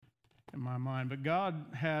in my mind. But God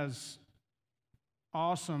has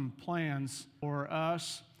awesome plans for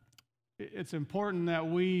us. It's important that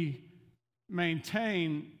we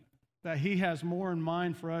maintain that He has more in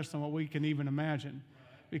mind for us than what we can even imagine.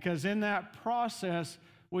 Because in that process,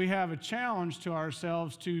 we have a challenge to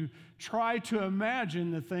ourselves to try to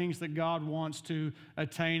imagine the things that God wants to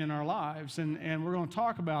attain in our lives. And we're going to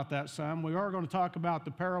talk about that some. We are going to talk about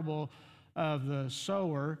the parable of the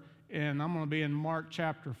sower, and I'm going to be in Mark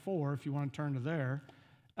chapter 4, if you want to turn to there.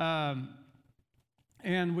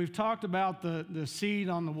 And we've talked about the seed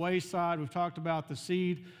on the wayside. We've talked about the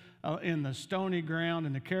seed in the stony ground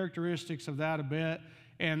and the characteristics of that a bit.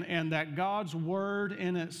 And that God's word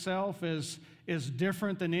in itself is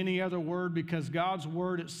different than any other word, because God's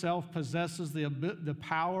word itself possesses the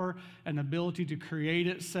power and ability to create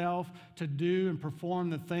itself, to do and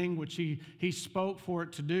perform the thing which He spoke for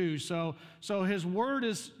it to do. So His word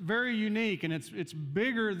is very unique, and it's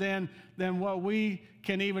bigger than what we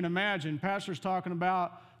can even imagine. Pastor's talking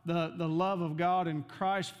about the love of God in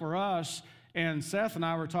Christ for us, and Seth and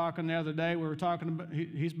I were talking the other day. We were talking about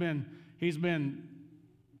he's been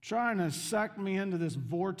trying to suck me into this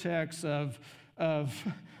vortex of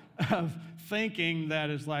thinking that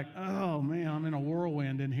is like, oh man, I'm in a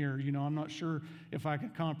whirlwind in here. I'm not sure if I can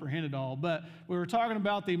comprehend it all. But we were talking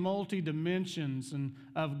about the multi-dimensions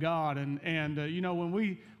of God. And when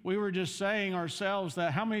we were just saying ourselves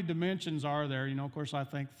that how many dimensions are there? Of course, I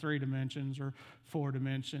think 3 dimensions or 4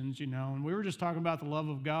 dimensions, and we were just talking about the love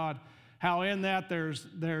of God, how in that there's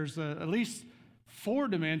at least 4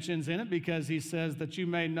 dimensions in it, because He says that you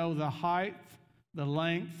may know the height, the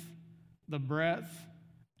length, the breadth,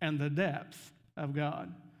 and the depth of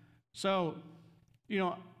God. So,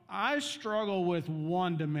 I struggle with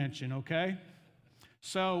 1 dimension, okay?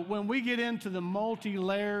 So when we get into the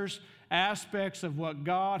multi-layers aspects of what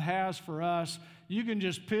God has for us, you can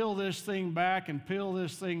just peel this thing back and peel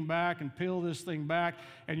this thing back and peel this thing back,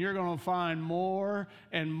 and you're going to find more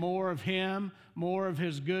and more of Him, more of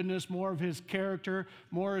His goodness, more of His character,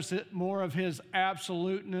 more of His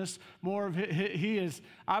absoluteness, more of He is.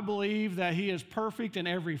 I believe that He is perfect in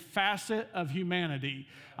every facet of humanity.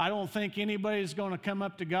 I don't think anybody's going to come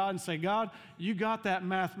up to God and say, God, you got that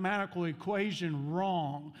mathematical equation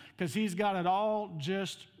wrong, because He's got it all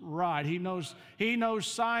just right. He knows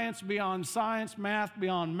science beyond science, math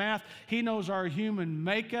beyond math. He knows our human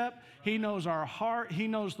makeup. He knows our heart. He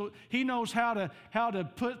knows how to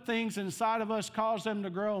put things inside of us, cause them to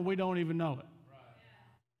grow, and we don't even know it.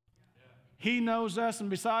 He knows us, and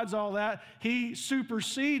besides all that, He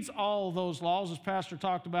supersedes all of those laws, as Pastor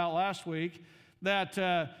talked about last week, that,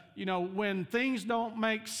 when things don't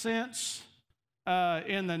make sense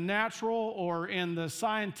in the natural or in the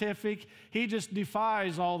scientific, He just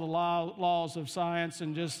defies all the laws of science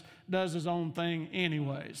and just does His own thing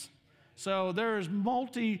anyways. So there's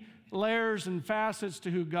layers and facets to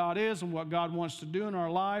who God is and what God wants to do in our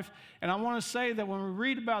life. And I want to say that when we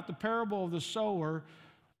read about the parable of the sower,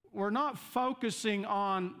 we're not focusing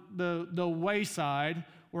on the wayside.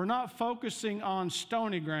 We're not focusing on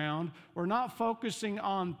stony ground. We're not focusing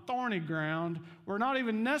on thorny ground. We're not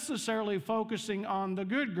even necessarily focusing on the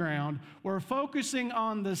good ground. We're focusing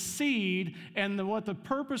on the seed, and what the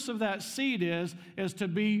purpose of that seed is to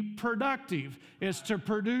be productive. It's to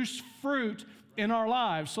produce fruit in our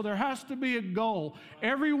lives. So there has to be a goal.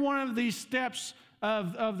 Every one of these steps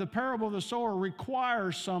of the parable of the sower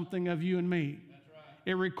requires something of you and me.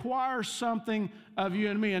 It requires something of you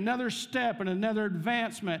and me, another step and another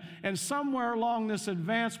advancement. And somewhere along this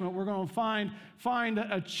advancement, we're going to find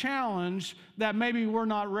a challenge that maybe we're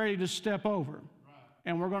not ready to step over. Right.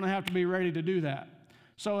 And we're going to have to be ready to do that.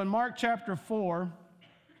 So in Mark chapter 4,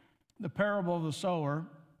 the parable of the sower,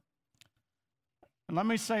 and let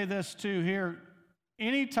me say this too here.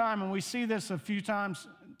 Anytime, and we see this a few times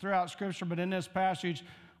throughout Scripture, but in this passage,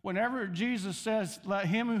 whenever Jesus says, let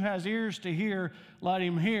him who has ears to hear, let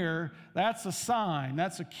him hear, that's a sign,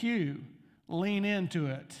 that's a cue. Lean into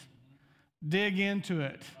it. Dig into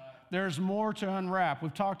it. There's more to unwrap.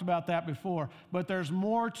 We've talked about that before, but there's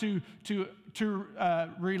more to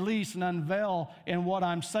release and unveil in what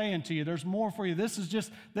I'm saying to you. There's more for you. This is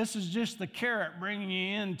just the carrot bringing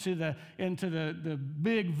you into the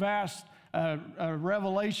big, vast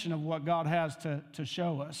revelation of what God has to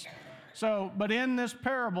show us. So, but in this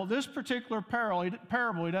parable, this particular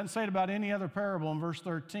parable, He doesn't say it about any other parable in verse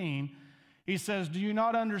 13. He says, do you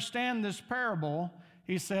not understand this parable?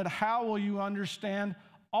 He said, how will you understand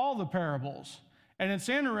all the parables? And it's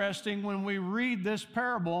interesting when we read this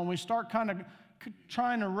parable and we start kind of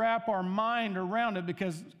trying to wrap our mind around it,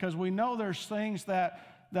 because we know there's things that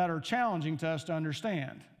are challenging to us to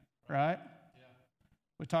understand, right?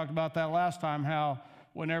 Yeah. We talked about that last time, how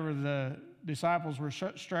whenever the disciples were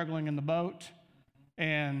struggling in the boat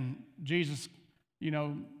and Jesus,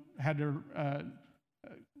 had to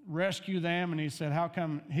rescue them, and he said, how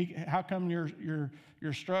come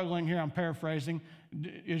you're struggling here? I'm paraphrasing.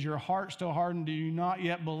 Is your heart still hardened? Do you not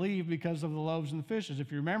yet believe because of the loaves and the fishes?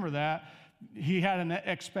 If you remember that, he had an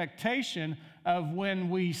expectation of when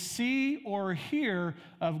we see or hear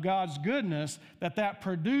of God's goodness, that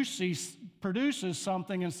produces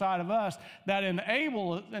something inside of us that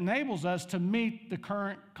enables us to meet the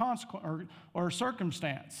current consequence or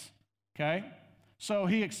circumstance. Okay? So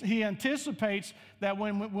he anticipates that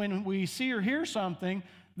when we see or hear something,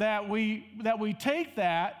 that we take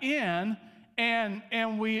that in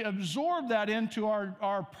and we absorb that into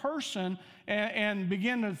our person and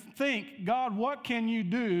begin to think, God, what can you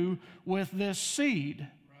do with this seed? Right.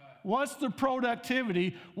 What's the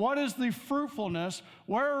productivity? What is the fruitfulness?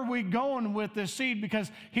 Where are we going with this seed?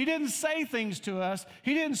 Because he didn't say things to us.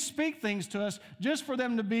 He didn't speak things to us just for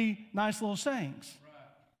them to be nice little sayings. Right.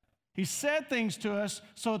 He said things to us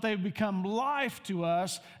so that they become life to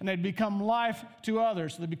us and they'd become life to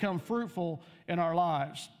others. So they become fruitful in our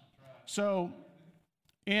lives. Right. So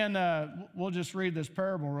we'll just read this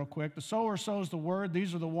parable real quick. The sower sows the word.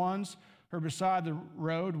 These are the ones who are beside the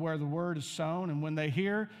road where the word is sown. And when they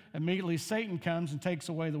hear, immediately Satan comes and takes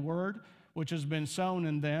away the word which has been sown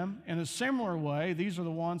in them. In a similar way, these are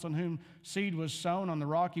the ones on whom seed was sown on the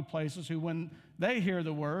rocky places, who when they hear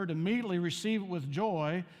the word, immediately receive it with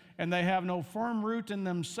joy, and they have no firm root in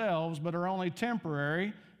themselves, but are only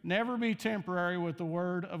temporary. Never be temporary with the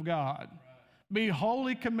word of God. Be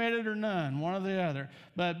wholly committed or none, one or the other.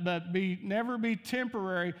 But never be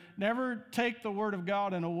temporary. Never take the word of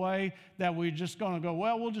God in a way that we're just going to go,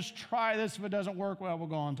 well, we'll just try this. If it doesn't work, well, we'll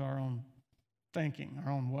go on to our own thinking,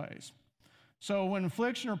 our own ways. So when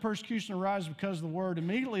affliction or persecution arises because of the word,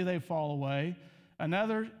 immediately they fall away. And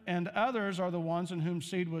others are the ones in whom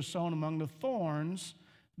seed was sown among the thorns.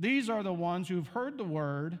 These are the ones who have heard the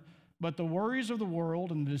word, but the worries of the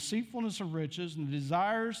world and the deceitfulness of riches and the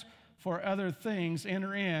desires for other things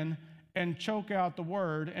enter in and choke out the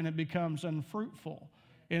word, and it becomes unfruitful.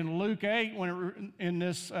 In Luke 8, in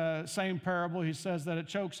this same parable, he says that it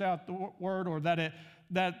chokes out the word, or that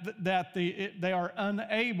they are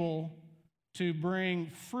unable to bring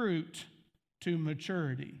fruit to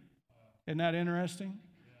maturity. Isn't that interesting?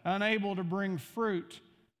 Yeah. Unable to bring fruit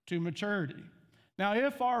to maturity. Now,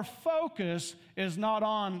 if our focus is not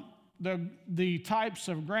on the types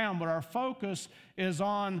of ground, but our focus is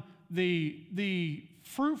on the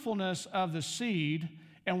fruitfulness of the seed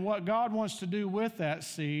and what God wants to do with that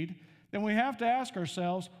seed, then we have to ask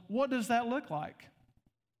ourselves, what does that look like?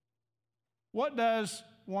 What does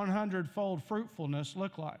 100-fold fruitfulness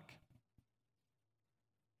look like?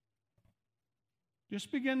 Just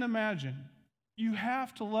begin to imagine. We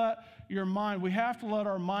have to let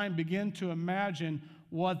our mind begin to imagine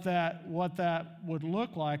what that would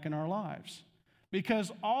look like in our lives. Because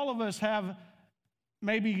all of us have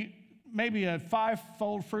maybe a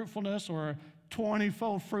 5-fold fruitfulness or a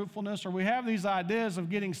 20-fold fruitfulness, or we have these ideas of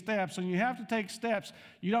getting steps, and you have to take steps.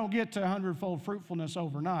 You don't get to 100-fold fruitfulness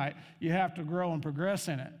overnight. You have to grow and progress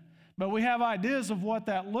in it. But we have ideas of what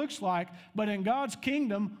that looks like. But in God's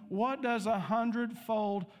kingdom, what does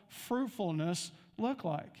 100-fold fruitfulness look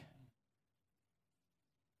like?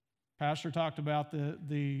 Pastor talked about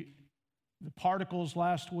the particles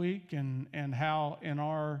last week and how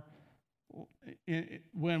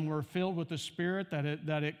when we're filled with the Spirit, that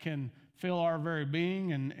it can fill our very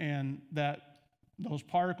being, and that those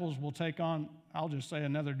particles will take on, I'll just say,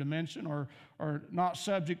 another dimension, or not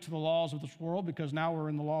subject to the laws of this world, because now we're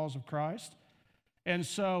in the laws of Christ. And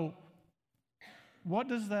so, what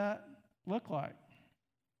does that look like?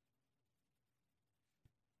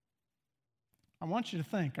 I want you to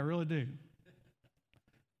think, I really do.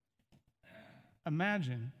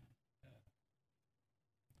 Imagine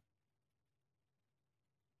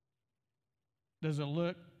does it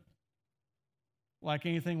look like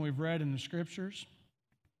anything we've read in the Scriptures?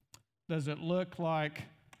 Does it look like,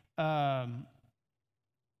 where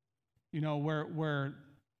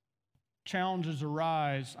challenges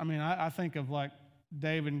arise? I mean, I think of like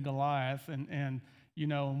David and Goliath, and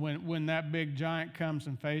when that big giant comes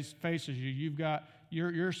and faces you,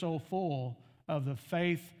 you're so full of the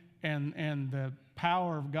faith and the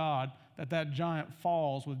power of God that giant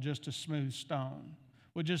falls with just a smooth stone.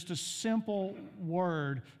 With just a simple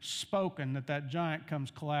word spoken, that giant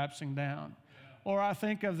comes collapsing down. Or I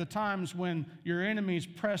think of the times when your enemies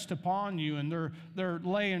pressed upon you and they're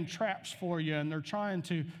laying traps for you and they're trying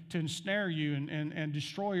to ensnare you and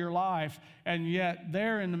destroy your life. And yet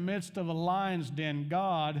there in the midst of a lion's den,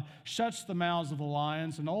 God shuts the mouths of the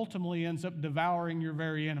lions and ultimately ends up devouring your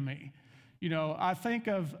very enemy. You know, I think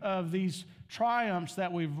of these triumphs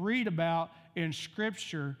that we've read about in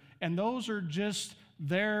Scripture, and those are just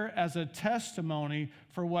there as a testimony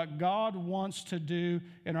for what God wants to do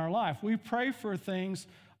in our life. We pray for things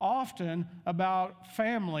often about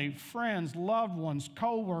family, friends, loved ones,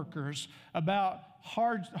 co-workers, about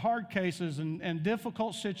hard cases and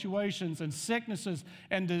difficult situations and sicknesses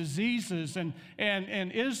and diseases. And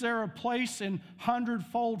is there a place in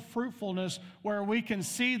hundredfold fruitfulness where we can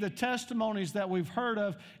see the testimonies that we've heard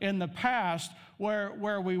of in the past,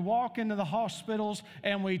 where we walk into the hospitals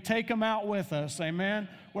and we take them out with us, amen?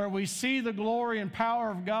 Where we see the glory and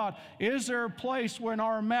power of God. Is there a place where in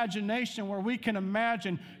our imagination where we can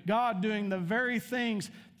imagine God doing the very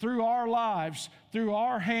things through our lives, through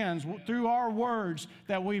our hands, through our words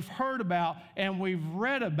that we've heard about and we've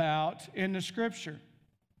read about in the Scripture?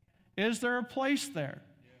 Is there a place there?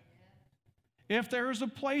 If there is a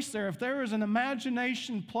place there, if there is an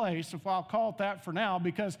imagination place, if I'll call it that for now,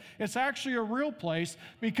 because it's actually a real place,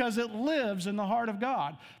 because it lives in the heart of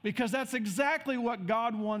God, because that's exactly what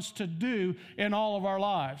God wants to do in all of our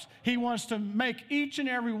lives. He wants to make each and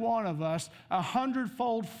every one of us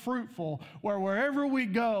 100-fold fruitful, where wherever we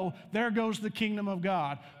go, there goes the kingdom of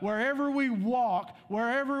God. Wherever we walk,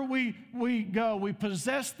 wherever we go, we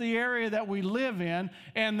possess the area that we live in,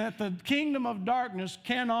 and that the kingdom of darkness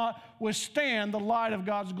cannot withstand the light of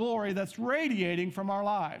God's glory that's radiating from our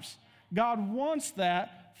lives. God wants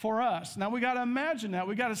that for us. Now we got to imagine that.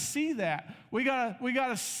 We got to see that. We got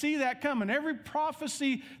to see that coming. Every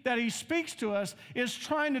prophecy that He speaks to us is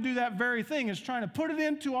trying to do that very thing. Is trying to put it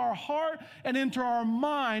into our heart and into our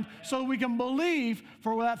mind so we can believe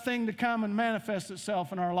for that thing to come and manifest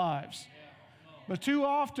itself in our lives. But too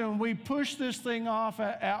often we push this thing off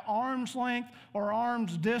at arm's length or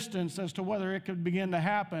arm's distance as to whether it could begin to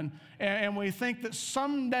happen. And we think that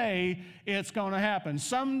someday it's going to happen.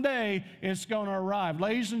 Someday it's going to arrive.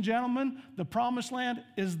 Ladies and gentlemen, the promised land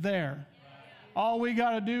is there. All we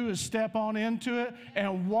got to do is step on into it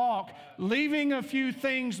and walk, leaving a few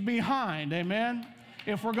things behind. Amen?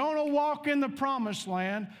 If we're going to walk in the promised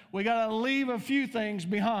land, we got to leave a few things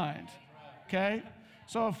behind. Okay?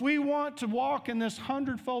 So if we want to walk in this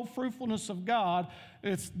 100-fold fruitfulness of God,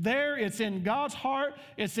 it's there, it's in God's heart,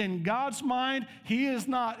 it's in God's mind. He is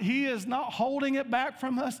not holding it back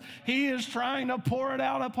from us. He is trying to pour it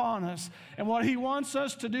out upon us. And what He wants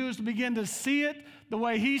us to do is to begin to see it the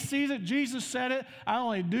way He sees it. Jesus said it, I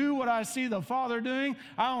only do what I see the Father doing.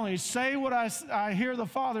 I only say what I hear the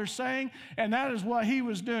Father saying. And that is what He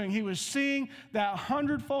was doing. He was seeing that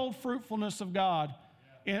 100-fold fruitfulness of God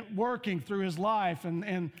working through His life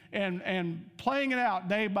and playing it out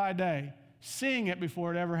day by day, seeing it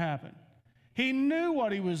before it ever happened. He knew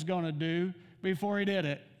what He was going to do before He did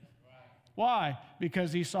it. Why?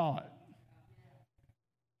 Because He saw it.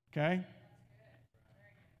 Okay?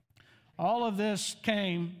 All of this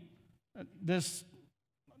this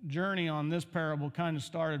journey on this parable kind of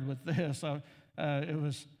started with this. It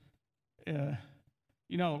was,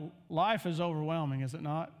 life is overwhelming, is it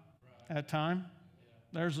not, at time?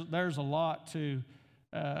 There's a lot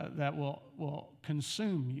that will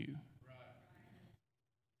consume you,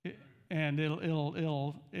 and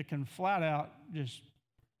it can flat out just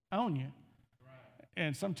own you.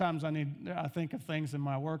 And sometimes I think of things in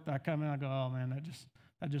my work that I come in and I go, oh man,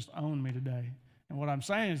 that just owned me today. And what I'm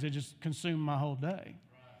saying is it just consumed my whole day.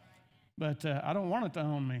 But I don't want it to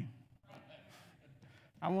own me.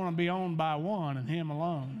 I want to be owned by one and Him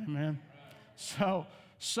alone. Amen.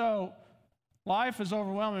 So. Life is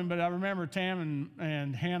overwhelming, but I remember Tam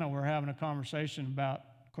and Hannah were having a conversation about,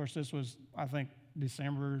 of course, this was, I think,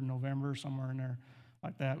 December, November, somewhere in there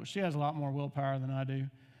like that. She has a lot more willpower than I do.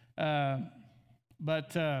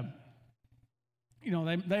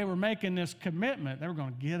 They were making this commitment. They were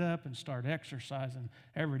going to get up and start exercising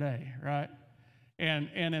every day, right?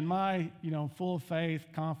 And in my, full of faith,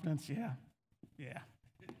 confidence, yeah.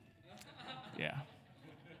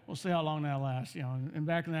 We'll see how long that lasts, And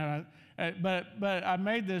back in that, but I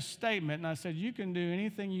made this statement, and I said, you can do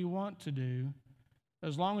anything you want to do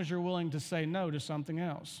as long as you're willing to say no to something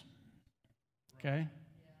else. Okay?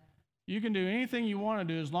 You can do anything you want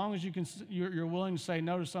to do as long as you're willing to say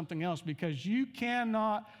no to something else, because you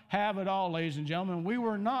cannot have it all, ladies and gentlemen. We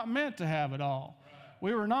were not meant to have it all.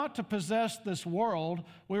 We were not to possess this world.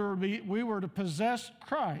 We were to possess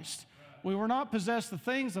Christ. We were not possessed the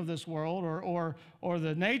things of this world or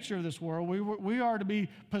the nature of this world. We are to be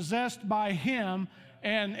possessed by Him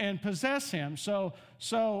and possess Him. So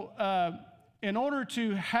in order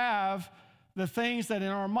to have the things that in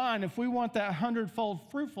our mind, if we want that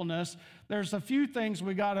 100-fold fruitfulness, there's a few things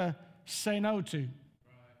we got to say no to,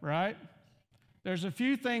 right? There's a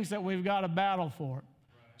few things that we've got to battle for. Right.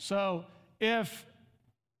 So if,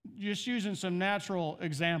 just using some natural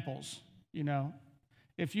examples,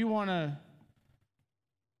 if you want to,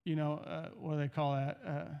 what do they call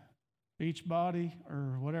that? Beach body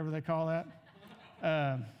or whatever they call that?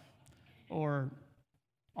 Or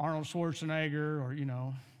Arnold Schwarzenegger or,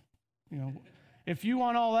 if you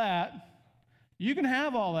want all that, you can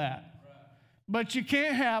have all that. Right. But you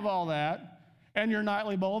can't have all that and your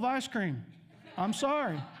nightly bowl of ice cream. I'm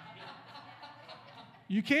sorry.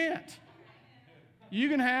 You can't. You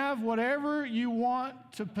can have whatever you want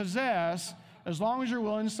to possess as long as you're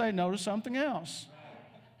willing to say no to something else.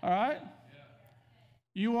 All right?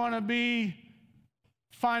 You want to be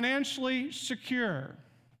financially secure.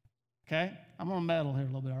 Okay? I'm going to meddle here a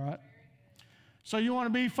little bit, all right? So you want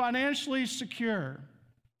to be financially secure.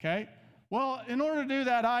 Okay? Well, in order to do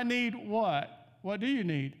that, I need what? What do you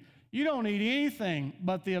need? You don't need anything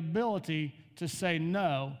but the ability to say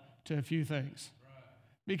no to a few things.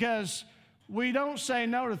 Because we don't say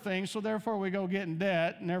no to things, so therefore we go get in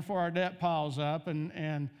debt, and therefore our debt piles up,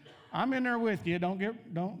 and I'm in there with you. Don't get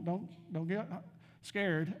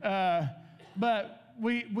scared. But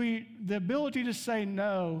the ability to say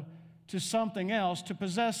no to something else, to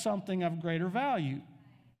possess something of greater value.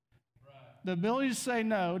 The ability to say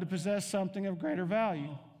no to possess something of greater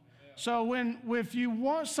value. So if you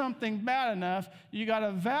want something bad enough, you got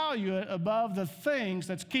to value it above the things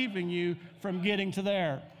that's keeping you from getting to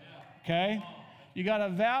there. Okay? You got to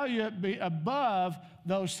value it above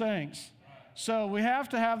those things. So we have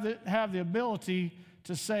to have the ability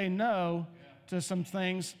to say no to some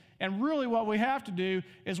things. And really what we have to do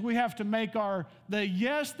is we have to make the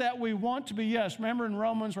yes that we want to be yes. Remember in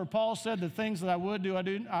Romans where Paul said the things that I would do,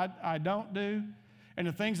 I don't do. And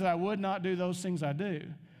the things that I would not do, those things I do.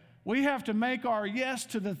 We have to make our yes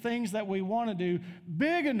to the things that we want to do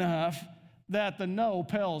big enough that the no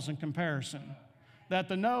pales in comparison. That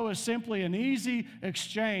the no is simply an easy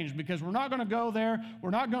exchange because we're not going to go there.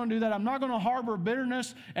 We're not going to do that. I'm not going to harbor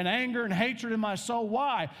bitterness and anger and hatred in my soul.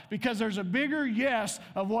 Why? Because there's a bigger yes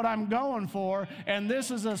of what I'm going for, and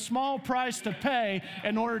this is a small price to pay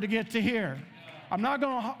in order to get to here. I'm not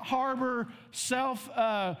going to harbor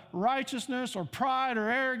self-righteousness or pride or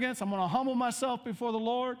arrogance. I'm going to humble myself before the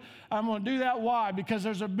Lord. I'm going to do that. Why? Because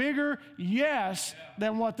there's a bigger yes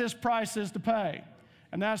than what this price is to pay.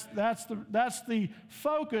 And that's the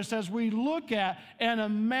focus as we look at and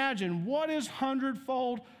imagine what is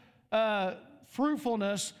 100-fold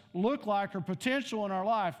fruitfulness look like or potential in our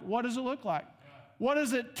life. What does it look like? What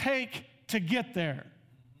does it take to get there?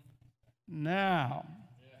 Now,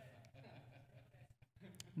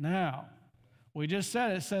 we just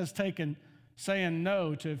said it says saying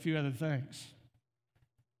no to a few other things.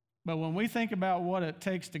 But when we think about what it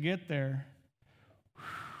takes to get there,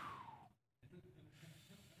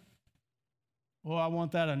 well, I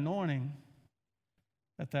want that anointing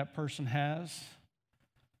that person has.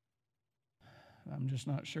 I'm just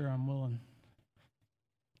not sure I'm willing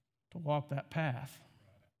to walk that path.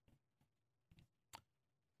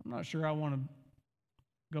 I'm not sure I want to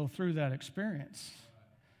go through that experience.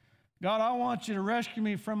 God, I want you to rescue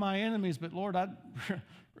me from my enemies, but Lord, I'd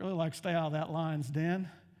really like to stay out of that lion's den,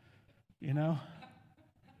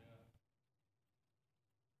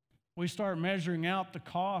 We start measuring out the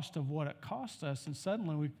cost of what it costs us, and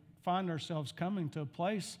suddenly we find ourselves coming to a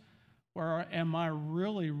place where am I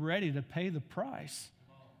really ready to pay the price?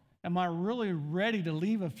 Am I really ready to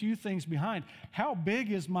leave a few things behind? How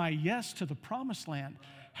big is my yes to the promised land?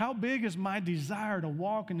 How big is my desire to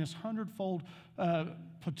walk in this 100-fold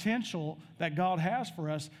potential that God has for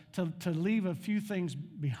us to leave a few things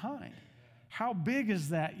behind? How big is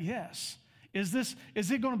that yes? Is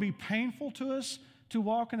it going to be painful to us to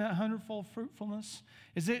walk in that 100-fold fruitfulness?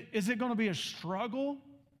 Is it going to be a struggle?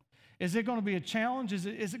 Is it going to be a challenge? Is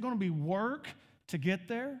it going to be work to get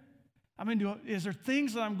there? I mean, is there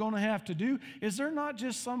things that I'm going to have to do? Is there not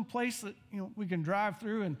just some place that we can drive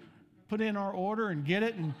through and put in our order and get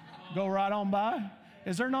it and go right on by?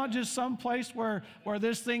 Is there not just some place where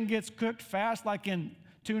this thing gets cooked fast, like in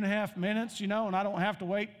 2.5 minutes, and I don't have to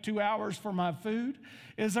wait 2 hours for my food?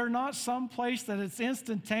 Is there not some place that it's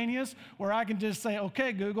instantaneous where I can just say,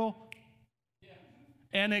 okay, Google,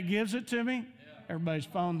 and it gives it to me? Everybody's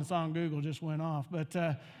phone that's on Google just went off. But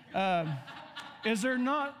is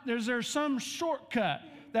there some shortcut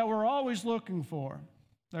that we're always looking for.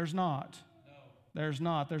 There's not. There's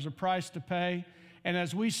not. There's a price to pay. And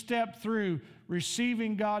as we step through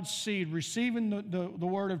receiving God's seed, receiving the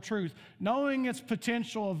word of truth, knowing its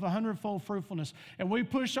potential of 100-fold fruitfulness, and we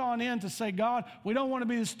push on in to say, God, we don't want to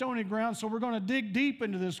be the stony ground, so we're going to dig deep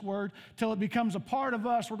into this word till it becomes a part of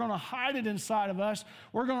us. We're going to hide it inside of us.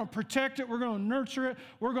 We're going to protect it. We're going to nurture it.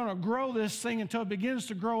 We're going to grow this thing until it begins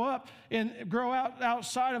to grow up and grow out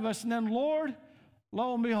outside of us. And then, Lord,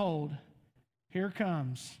 lo and behold, here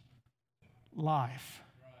comes life.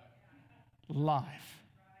 Life.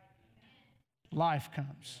 Life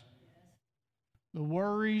comes. The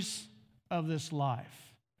worries of this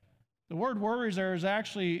life. The word worries there is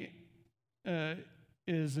actually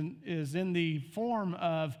is in the form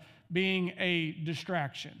of being a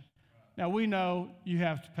distraction. Now we know you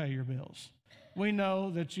have to pay your bills. We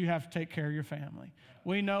know that you have to take care of your family.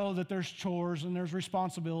 We know that there's chores and there's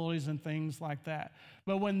responsibilities and things like that.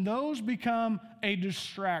 But when those become a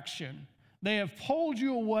distraction, they have pulled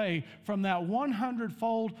you away from that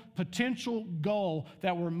 100-fold potential goal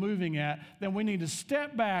that we're moving at, then we need to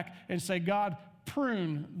step back and say, God,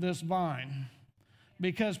 prune this vine.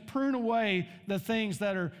 Because prune away the things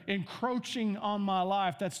that are encroaching on my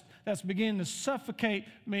life, that's beginning to suffocate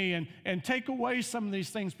me, and take away some of these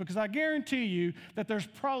things, because I guarantee you that there's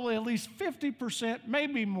probably at least 50%,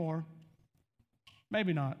 maybe more,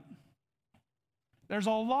 maybe not. There's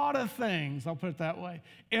a lot of things, I'll put it that way,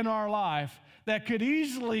 in our life that could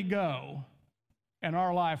easily go, and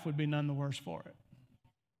our life would be none the worse for it.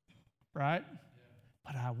 Right?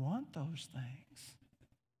 But I want those things.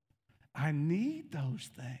 I need those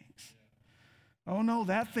things. Oh no,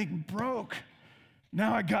 that thing broke.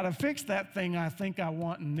 Now I got to fix that thing I think I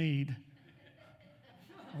want and need.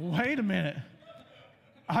 Wait a minute.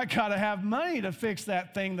 I got to have money to fix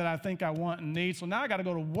that thing that I think I want and need. So now I got to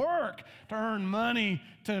go to work to earn money,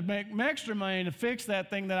 to make extra money to fix that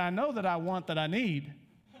thing that I know that I want, that I need.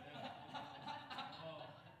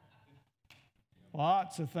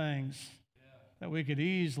 Lots of things that we could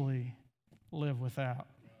easily live without.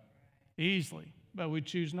 Easily. But we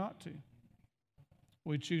choose not to.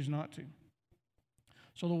 We choose not to.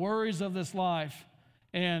 So the worries of this life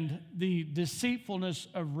and the deceitfulness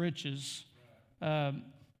of riches, the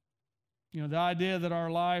idea that our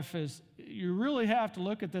life is, you really have to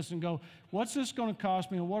look at this and go, what's this going to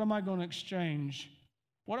cost me, and what am I going to exchange?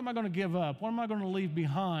 What am I going to give up? What am I going to leave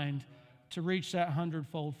behind to reach that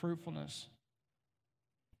 100-fold fruitfulness?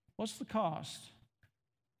 What's the cost?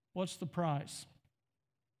 What's the price?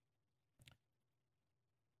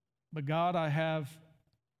 But God, I have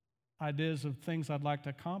ideas of things I'd like to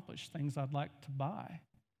accomplish, things I'd like to buy,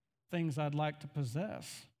 things I'd like to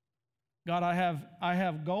possess. God, I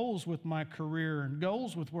have goals with my career and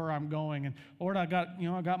goals with where I'm going. And Lord, I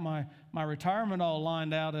got my retirement all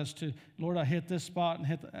lined out as to, Lord, I hit this spot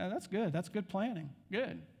and that's good. That's good planning.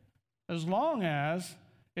 Good. As long as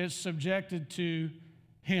it's subjected to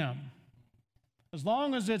Him. As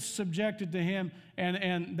long as it's subjected to Him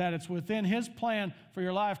and that it's within His plan for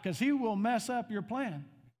your life, because He will mess up your plan.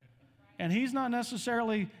 And He's not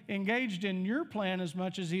necessarily engaged in your plan as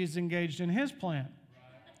much as He's engaged in His plan.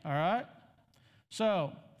 All right?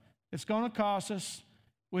 So, it's going to cost us.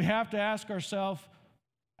 We have to ask ourselves,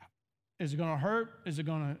 is it going to hurt? Is it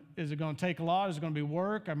going to take a lot? Is it going to be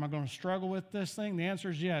work? Am I going to struggle with this thing? The answer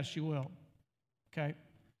is yes, you will. Okay?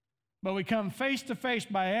 But we come face to face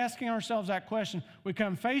by asking ourselves that question. We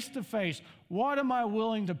come face to face. What am I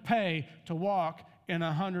willing to pay to walk in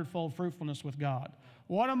 100-fold fruitfulness with God?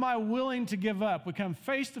 What am I willing to give up? We come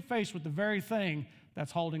face to face with the very thing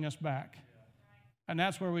that's holding us back. And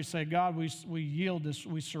that's where we say, God, we yield this,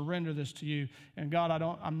 we surrender this to you. And God,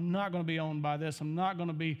 I'm not going to be owned by this. I'm not going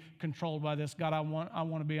to be controlled by this. God, I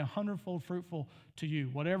want to be 100-fold fruitful to you,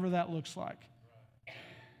 whatever that looks like.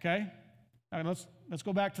 Okay? All right, let's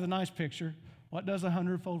go back to the nice picture. What does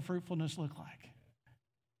 100-fold fruitfulness look like?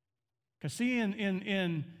 Because see,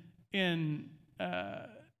 in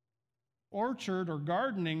orchard or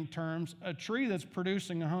gardening terms, a tree that's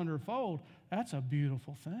producing 100-fold, that's a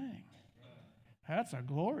beautiful thing. That's a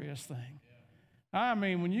glorious thing. I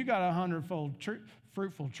mean, when you got a 100-fold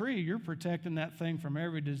fruitful tree, you're protecting that thing from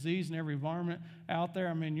every disease and every varmint out there.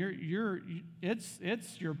 I mean,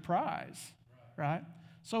 it's your prize, right?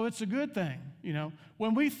 So it's a good thing, you know.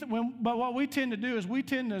 But what we tend to do is we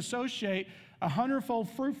tend to associate 100-fold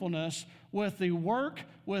fruitfulness with the work,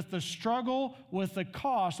 with the struggle, with the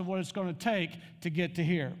cost of what it's going to take to get to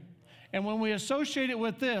here. And when we associate it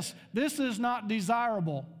with this is not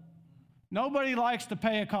desirable. Nobody likes to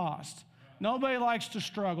pay a cost. Nobody likes to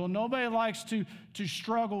struggle. Nobody likes to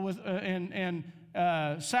struggle with and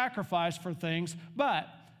sacrifice for things. But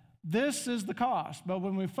This is the cost. But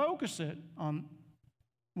when we when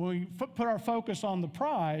we put our focus on the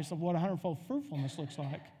prize of what 100-fold fruitfulness looks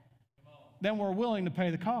like, then we're willing to pay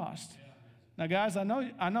the cost. Now, guys, I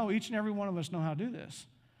know each and every one of us know how to do this,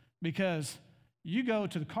 because you go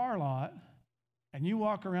to the car lot and you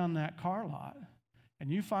walk around that car lot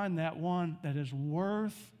and you find that one that is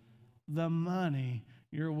worth the money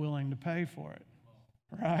you're willing to pay for it,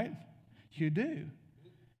 right? You do.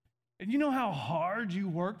 And you know how hard you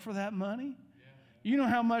worked for that money? You know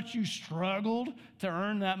how much you struggled to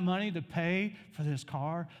earn that money to pay for this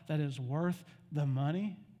car that is worth the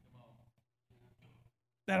money?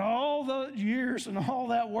 That all the years and all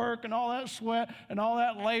that work and all that sweat and all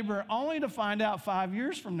that labor, only to find out 5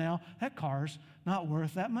 years from now, that car's not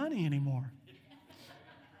worth that money anymore.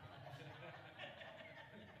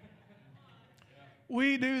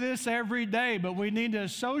 We do this every day, but we need to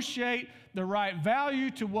associate the right value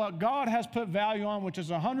to what God has put value on, which is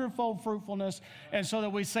 100-fold fruitfulness, and so that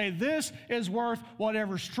we say this is worth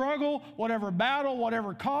whatever struggle, whatever battle,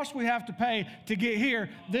 whatever cost we have to pay to get here,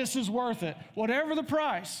 this is worth it, whatever the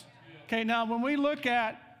price. Okay, now when we look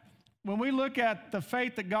at the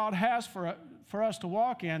faith that God has for us to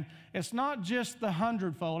walk in, it's not just the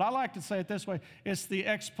 100-fold. I like to say it this way, it's the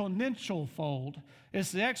exponential fold.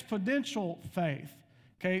 It's the exponential faith.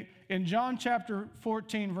 Okay, in John chapter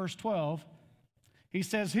 14, verse 12, he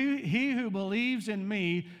says, he who believes in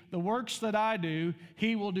me, the works that I do,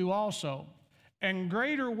 he will do also. And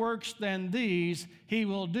greater works than these he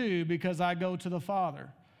will do, because I go to the Father.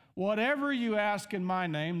 Whatever you ask in my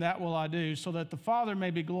name, that will I do, so that the Father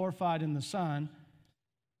may be glorified in the Son.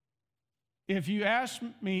 If you ask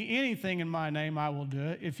me anything in my name, I will do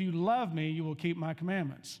it. If you love me, you will keep my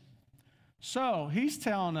commandments. So he's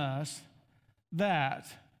telling us that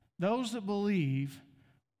those that believe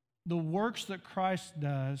the works that Christ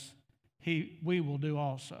does, we will do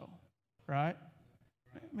also, right?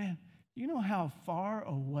 Man, you know how far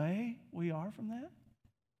away we are from that?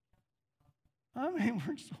 I mean,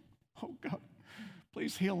 we're so, oh God,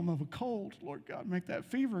 please heal them of a cold. Lord God, make that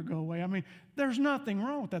fever go away. I mean, there's nothing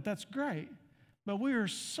wrong with that. That's great. But we are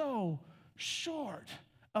so short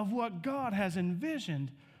of what God has envisioned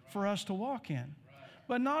for us to walk in.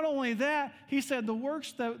 But not only that, he said the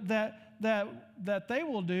works that they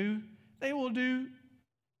will do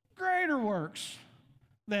greater works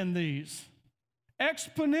than these.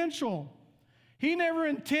 Exponential. He never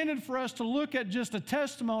intended for us to look at just a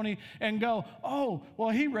testimony and go, oh, well,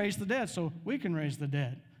 he raised the dead, so we can raise the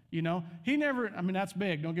dead. You know, he never, I mean, that's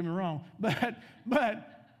big, don't get me wrong, but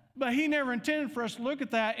he never intended for us to look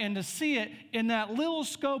at that and to see it in that little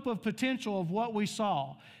scope of potential of what we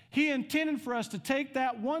saw. He intended for us to take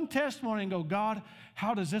that one testimony and go, God,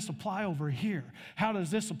 how does this apply over here? How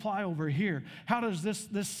does this apply over here? How does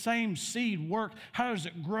this same seed work? How does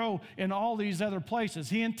it grow in all these other places?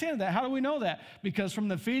 He intended that. How do we know that? Because from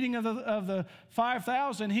the feeding of the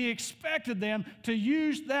 5,000, he expected them to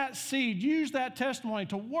use that seed, use that testimony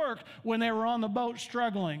to work when they were on the boat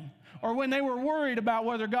struggling, or when they were worried about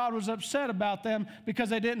whether God was upset about them because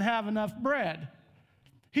they didn't have enough bread.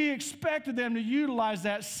 He expected them to utilize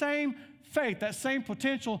that same faith, that same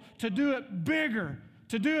potential to do it bigger,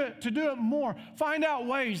 to do it more. Find out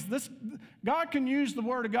ways. God can use the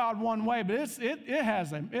Word of God one way, but it's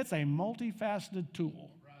a multifaceted tool.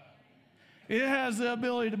 It has the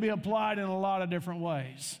ability to be applied in a lot of different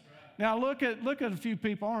ways. Now look at a few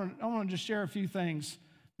people. I want to just share a few things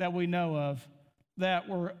that we know of that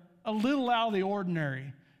were a little out of the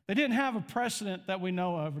ordinary. They didn't have a precedent that we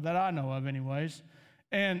know of, or that I know of anyways.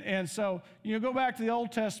 And so you go back to the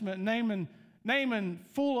Old Testament, Naaman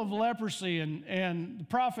full of leprosy, and the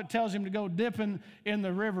prophet tells him to go dip in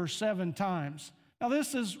the river 7 times. Now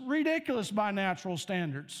this is ridiculous by natural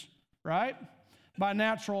standards, right? By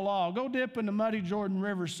natural law. Go dip in the muddy Jordan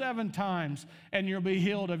River 7 times and you'll be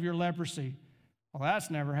healed of your leprosy. Well,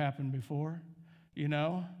 that's never happened before, you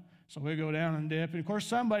know? So we go down and dip. And of course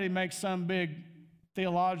somebody makes some big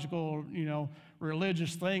theological,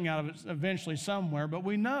 religious thing out of it eventually somewhere, but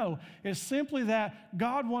we know it's simply that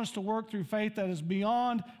God wants to work through faith that is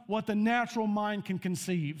beyond what the natural mind can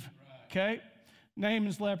conceive. Okay?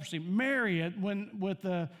 Naaman's leprosy. Mary, with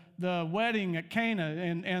the wedding at Cana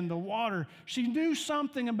and the water, she knew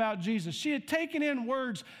something about Jesus. She had taken in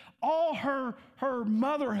words all her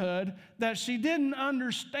motherhood that she didn't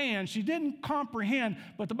understand, she didn't comprehend,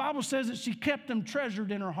 but the Bible says that she kept them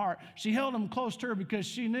treasured in her heart. She held them close to her because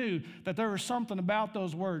she knew that there was something about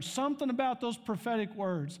those words, something about those prophetic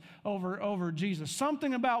words over Jesus,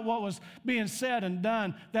 something about what was being said and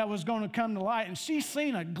done that was going to come to light. And she's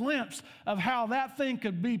seen a glimpse of how that thing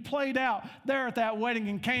could be played out there at that wedding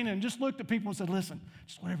in Canaan, and just looked at people and said, listen,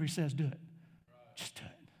 just whatever he says, do it. Just do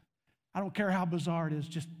it. I don't care how bizarre it is,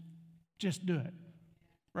 just do it,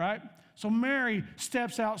 right? So Mary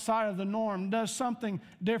steps outside of the norm, does something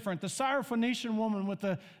different. The Syrophoenician woman with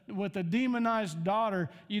the demonized daughter,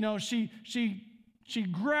 you know, she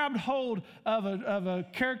grabbed hold of a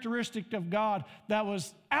characteristic of God that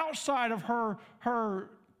was outside of her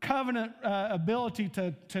covenant ability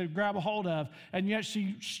to grab a hold of, and yet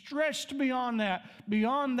she stretched beyond that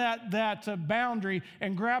boundary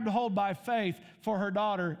and grabbed a hold by faith for her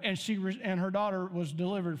daughter, and her daughter was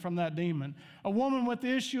delivered from that demon. A woman with the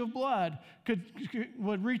issue of blood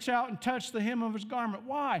would reach out and touch the hem of his garment.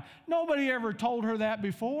 Why? Nobody ever told her that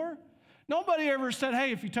before. Nobody ever said,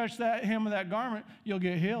 hey, if you touch that hem of that garment, you'll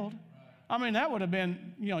get healed. I mean, that would have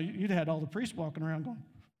been, you know, you'd have had all the priests walking around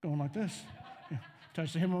going like this.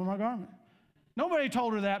 Touch the hem of my garment. Nobody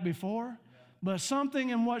told her that before, but something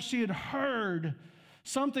in what she had heard,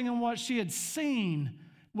 something in what she had seen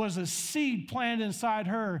was a seed planted inside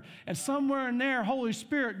her. And somewhere in there, Holy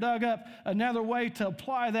Spirit dug up another way to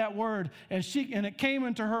apply that word, and it came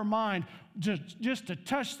into her mind just to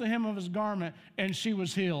touch the hem of his garment, and she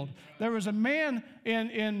was healed. There was a man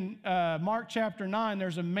in Mark chapter 9,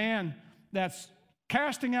 there's a man that's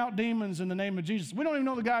casting out demons in the name of Jesus. We don't even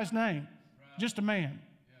know the guy's name. Just a man.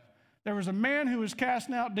 There was a man who was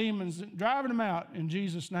casting out demons, driving them out in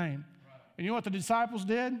Jesus' name. And you know what the disciples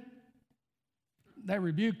did? They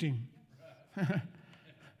rebuked him.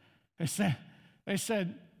 They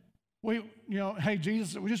said, hey,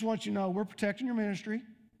 Jesus, we just want you to know we're protecting your ministry.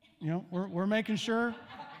 You know, we're making sure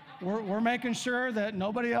we're making sure that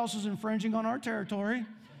nobody else is infringing on our territory,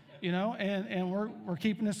 you know, and we're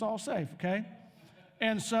keeping this all safe, okay?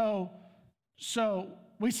 And so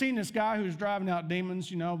we've seen this guy who's driving out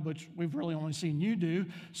demons, you know, which we've really only seen you do.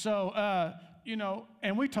 So, you know,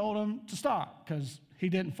 and we told him to stop because he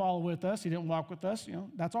didn't follow with us. He didn't walk with us. You know,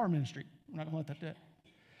 that's our ministry. We're not going to let that do.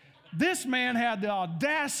 This man had the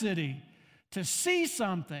audacity to see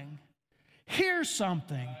something, hear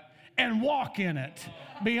something, and walk in it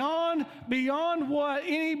beyond what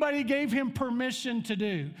anybody gave him permission to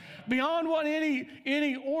do, beyond what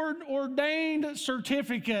any ordained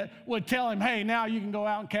certificate would tell him, hey, now you can go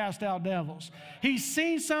out and cast out devils. He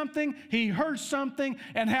seen something, he heard something,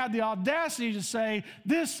 and had the audacity to say,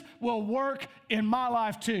 this will work in my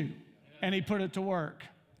life too. And he put it to work.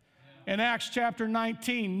 In Acts chapter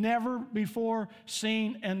 19, never before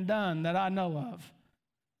seen and done that I know of.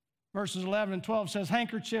 Verses 11 and 12 says,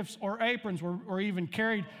 handkerchiefs or aprons were even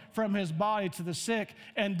carried from his body to the sick,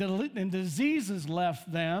 and diseases left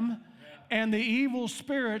them, and the evil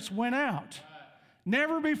spirits went out.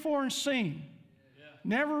 Never before seen.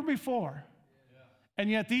 Never before. And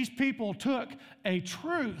yet these people took a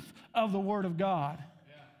truth of the Word of God,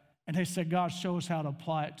 and they said, God, show us how to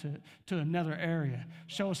apply it to another area.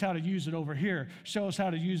 Show us how to use it over here. Show us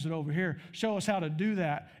how to use it over here. Show us how to do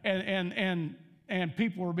that. And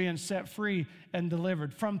people were being set free and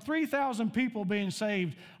delivered. From 3,000 people being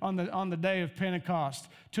saved on the day of Pentecost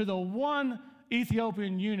to the one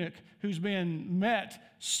Ethiopian eunuch who's being met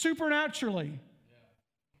supernaturally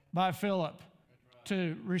by Philip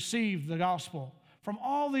to receive the gospel. From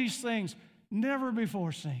all these things, never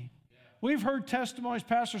before seen. We've heard testimonies,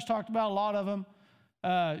 pastors talked about a lot of them.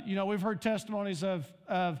 You know, we've heard testimonies of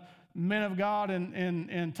men of God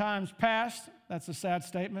in times past. That's a sad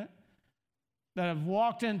statement. That have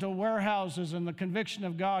walked into warehouses and the conviction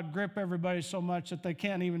of God grip everybody so much that they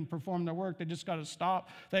can't even perform their work. They just got to stop.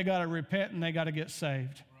 They got to repent, and they got to get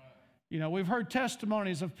saved. Right. You know, we've heard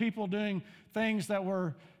testimonies of people doing things that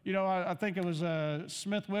were, you know, I think it was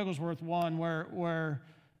Smith Wigglesworth one where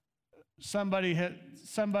somebody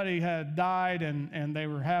had died and they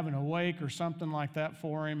were having a wake or something like that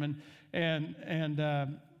for him,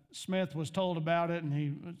 and Smith was told about it, and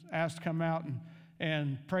he was asked to come out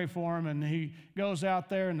and pray for him. And he goes out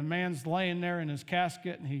there, and the man's laying there in his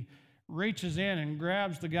casket, and he reaches in and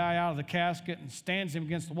grabs the guy out of the casket and stands him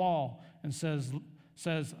against the wall and says,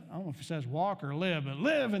 I don't know if he says walk or live, but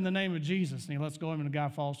live in the name of Jesus. And he lets go of him, and the guy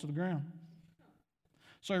falls to the ground.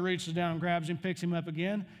 So he reaches down and grabs him, picks him up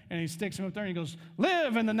again, and he sticks him up there, and he goes,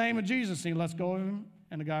 live in the name of Jesus. And he lets go of him,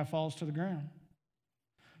 and the guy falls to the ground.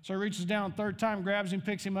 So he reaches down a third time, grabs him,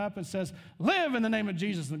 picks him up, and says, live in the name of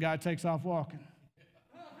Jesus. And the guy takes off walking.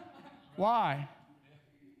 Why?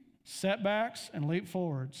 Setbacks and leap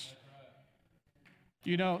forwards.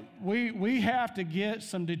 You know, we have to get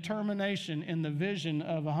some determination in the vision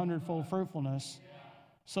of 100-fold fruitfulness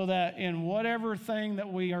so that in whatever thing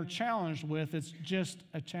that we are challenged with, it's just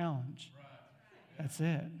a challenge. That's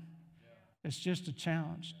it. It's just a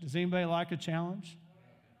challenge. Does anybody like a challenge?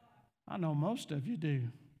 I know most of you do.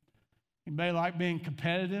 Anybody like being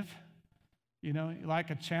competitive? You know, you like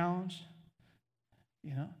a challenge?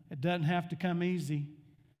 You know, it doesn't have to come easy.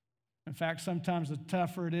 In fact, sometimes the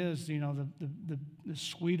tougher it is, you know, the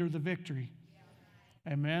sweeter the victory.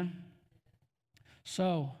 Amen?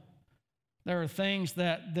 So, there are things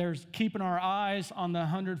that there's keeping our eyes on the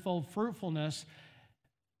 100-fold fruitfulness,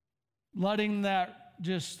 letting that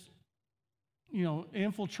just, you know,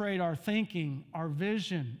 infiltrate our thinking, our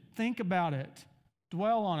vision. Think about it.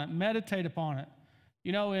 Dwell on it. Meditate upon it.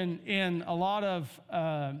 You know, in a lot of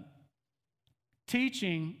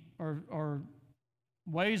teaching or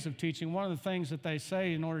ways of teaching, one of the things that they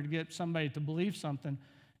say in order to get somebody to believe something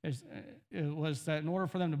was that in order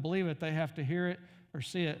for them to believe it, they have to hear it or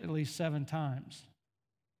see it at least 7 times.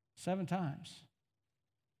 7 times.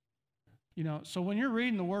 You know, so when you're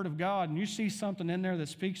reading the Word of God and you see something in there that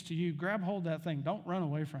speaks to you, grab hold of that thing. Don't run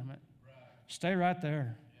away from it. Stay right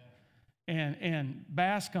there. And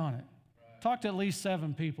bask on it. Talk to at least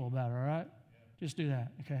 7 people about it, all right? Just do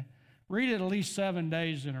that, okay? Read it at least 7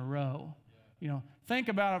 days in a row. You know, think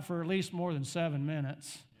about it for at least more than 7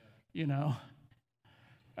 minutes, you know.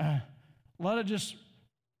 Let it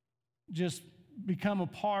just become a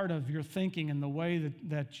part of your thinking and the way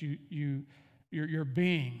that you're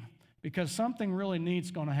being, because something really neat's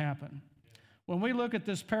going to happen. When we look at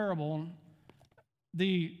this parable,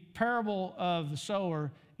 the parable of the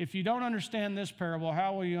sower, if you don't understand this parable,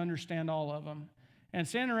 how will you understand all of them? And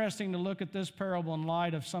it's interesting to look at this parable in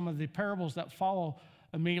light of some of the parables that follow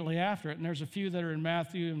immediately after it. And there's a few that are in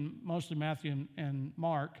Matthew, and mostly Matthew and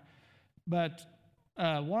Mark. But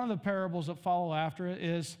one of the parables that follow after it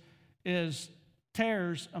is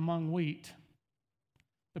tares among wheat,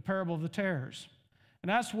 the parable of the tares. And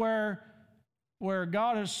that's where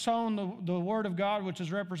God has sown the word of God, which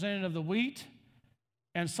is representative of the wheat,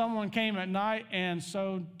 and someone came at night and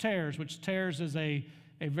sowed tares, which tares is a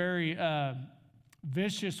very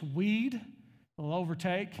vicious weed. It'll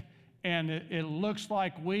overtake, and it looks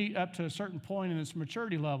like wheat up to a certain point in its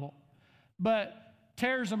maturity level. But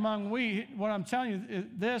tares among wheat, what I'm telling you,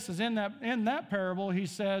 this is in that parable, he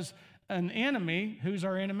says, an enemy, who's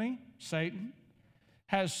our enemy? Satan,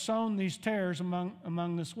 has sown these tares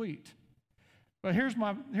among this wheat. But here's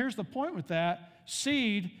the point with that.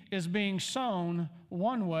 Seed is being sown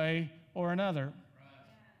one way or another.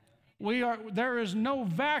 There is no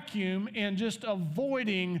vacuum in just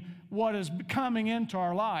avoiding what is coming into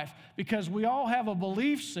our life, because we all have a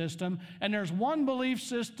belief system, and there's one belief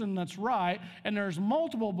system that's right, and there's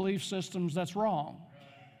multiple belief systems that's wrong.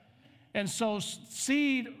 And so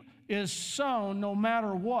seed is sown no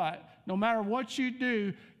matter what. No matter what you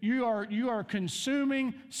do, you are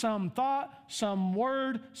consuming some thought, some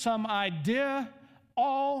word, some idea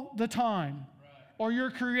all the time. Or you're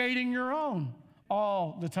creating your own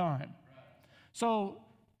all the time. So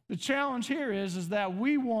the challenge here is that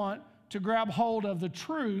we want to grab hold of the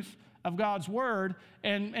truth of God's word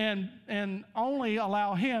and only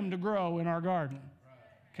allow him to grow in our garden.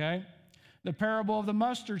 Okay? The parable of the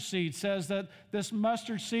mustard seed says that this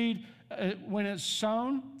mustard seed, when it's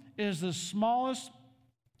sown, is the smallest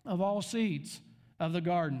of all seeds of the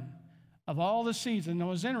garden, of all the seeds. And it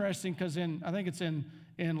was interesting because I think it's in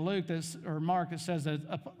Luke or Mark, it says that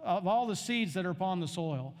of all the seeds that are upon the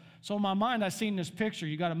soil. So in my mind, I've seen this picture.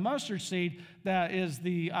 You got a mustard seed that is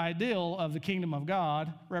the ideal of the kingdom of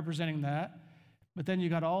God, representing that. But then you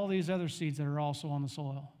got all these other seeds that are also on the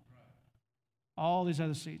soil. All these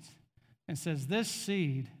other seeds. And it says this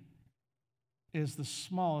seed is the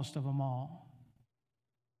smallest of them all.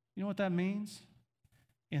 You know what that means?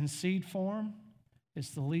 In seed form, it's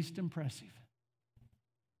the least impressive.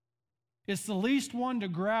 It's the least one to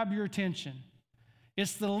grab your attention.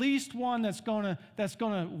 It's the least one that's gonna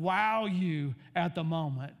wow you at the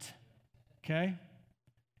moment. Okay?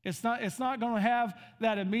 It's not gonna have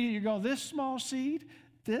that immediate, you go, this small seed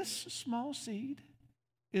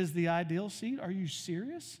is the ideal seed. Are you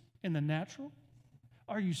serious? In the natural?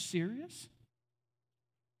 Are you serious?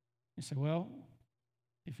 You say, well,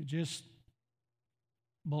 if you just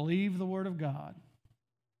believe the word of God.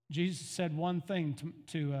 Jesus said one thing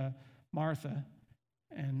to Martha,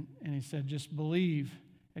 and he said, just believe,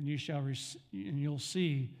 and you'll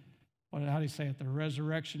see, how do you say it, the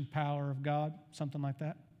resurrection power of God, something like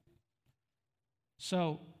that.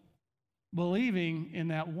 So believing in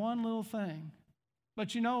that one little thing.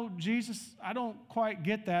 But you know, Jesus, I don't quite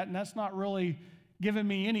get that, and that's not really giving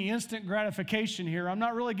me any instant gratification here. I'm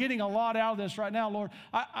not really getting a lot out of this right now, Lord.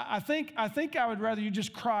 I think I would rather you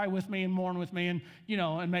just cry with me and mourn with me and,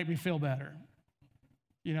 and make me feel better.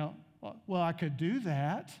 Well, I could do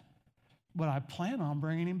that, but I plan on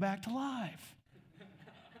bringing him back to life.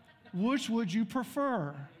 Which would you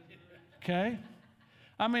prefer? Okay?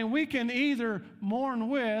 I mean, we can either mourn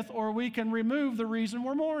with or we can remove the reason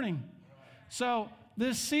we're mourning. So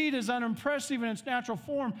this seed is unimpressive in its natural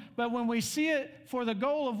form, but when we see it for the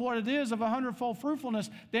goal of what it is, of 100-fold fruitfulness,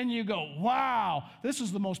 then you go, wow, this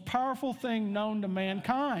is the most powerful thing known to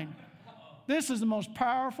mankind. This is the most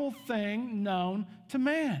powerful thing known to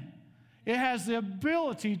man. It has the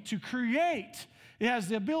ability to create. It has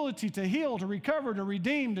the ability to heal, to recover, to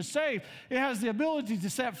redeem, to save. It has the ability to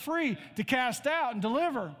set free, to cast out, and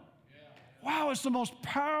deliver. Wow, it's the most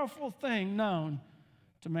powerful thing known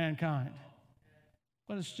to mankind.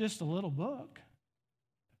 But it's just a little book.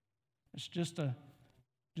 It's just a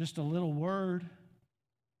little word.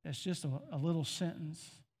 It's just a little sentence.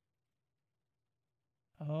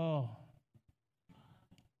 Oh,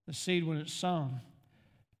 the seed when it's sown.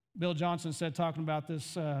 Bill Johnson said, talking about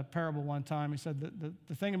this parable one time, he said that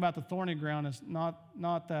the thing about the thorny ground is not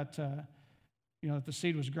that that the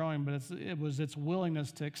seed was growing, but it was its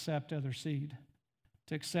willingness to accept other seed,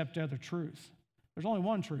 to accept other truth. There's only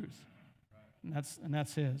one truth, and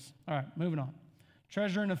that's his. All right, moving on.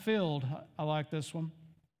 Treasure in the field. I like this one.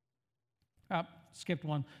 Skipped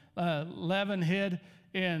one. Leaven hid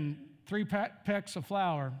in 3 pecks of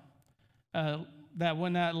flour. That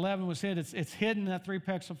when that leaven was hid, it's hidden in that 3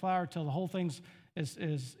 pecks of flour till the whole thing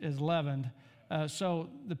is leavened. So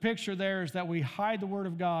the picture there is that we hide the Word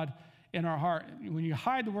of God in our heart. When you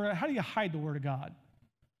hide the Word, how do you hide the Word of God?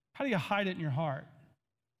 How do you hide it in your heart?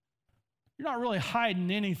 You're not really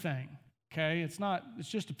hiding anything, okay? It's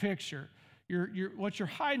just a picture. What you're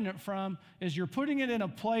hiding it from is you're putting it in a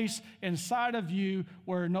place inside of you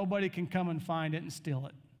where nobody can come and find it and steal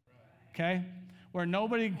it, okay? Where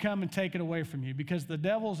nobody can come and take it away from you, because the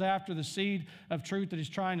devil's after the seed of truth that he's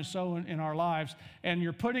trying to sow in our lives, and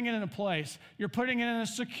you're putting it in a place. You're putting it in a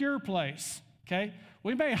secure place, okay?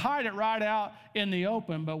 We may hide it right out in the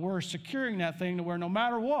open, but we're securing that thing to where no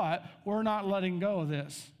matter what, we're not letting go of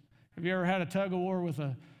this. Have you ever had a tug of war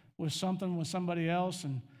with somebody else,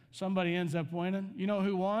 and somebody ends up winning? You know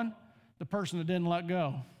who won? The person that didn't let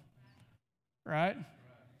go, right?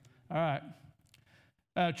 All right.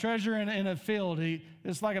 Treasure in a field.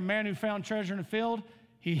 It's like a man who found treasure in a field.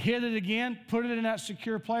 He hid it again, put it in that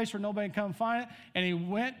secure place where nobody can come find it, and he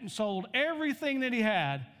went and sold everything that he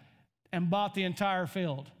had and bought the entire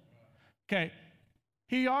field. Okay,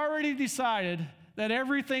 he already decided that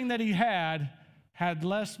everything that he had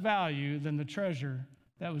less value than the treasure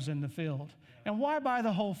that was in the field. And why buy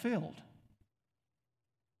the whole field?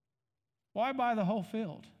 Why buy the whole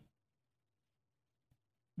field?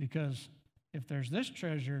 Because if there's this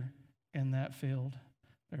treasure in that field,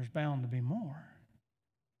 there's bound to be more.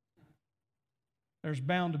 There's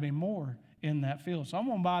bound to be more in that field. So I'm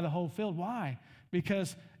going to buy the whole field. Why?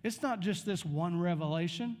 Because it's not just this one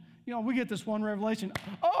revelation. We get this one revelation.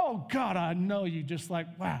 Oh, God, I know you. Just like,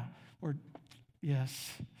 wow,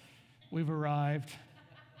 yes, we've arrived.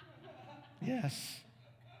 Yes.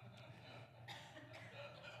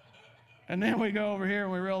 And then we go over here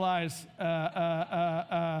and we realize,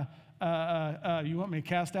 you want me to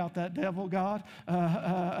cast out that devil, God?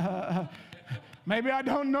 Maybe I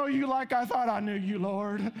don't know you like I thought I knew you,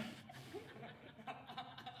 Lord.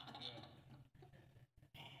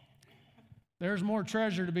 There's more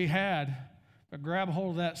treasure to be had, but grab a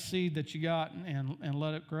hold of that seed that you got and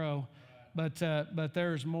let it grow. But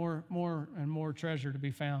there's more and more treasure to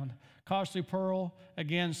be found. Costly pearl,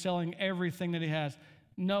 again, selling everything that he has,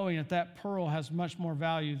 knowing that pearl has much more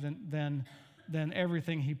value than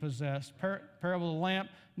everything he possessed. Parable of the lamp,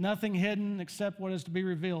 nothing hidden except what is to be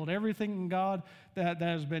revealed. Everything in God that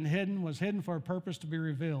has been hidden was hidden for a purpose to be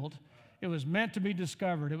revealed. It was meant to be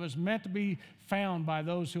discovered. It was meant to be found by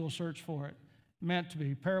those who will search for it. Meant to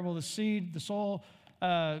be. Parable of the seed, the soil,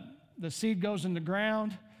 the seed goes in the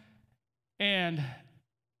ground, and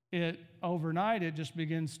overnight it just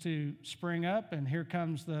begins to spring up, and here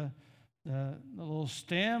comes the little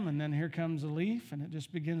stem, and then here comes the leaf, and it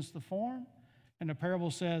just begins to form. And the parable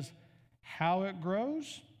says, how it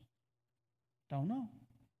grows, don't know.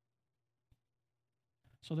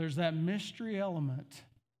 So there's that mystery element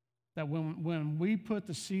that when we put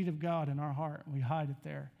the seed of God in our heart, and we hide it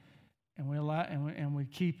there, and we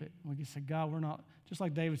keep it. We can say, God, we're not, just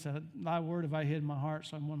like David said, thy word have I hid in my heart,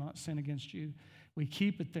 so I will not sin against you. we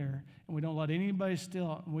keep it there, and we don't let anybody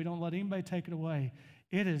steal it, and we don't let anybody take it away,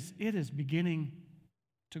 it is beginning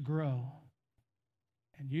to grow.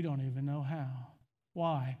 And you don't even know how.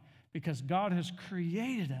 Why? Because God has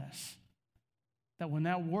created us that when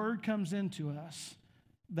that word comes into us,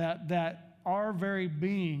 that our very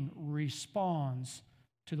being responds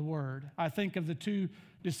to the word. I think of the two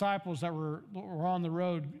disciples that were on the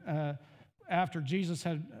road after Jesus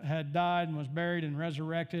had died and was buried and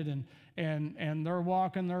resurrected, and they're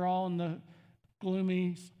walking, they're all in the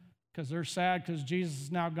gloomy because they're sad because Jesus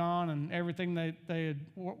is now gone and everything they had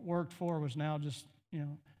worked for was now just,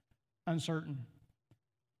 uncertain.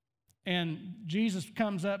 And Jesus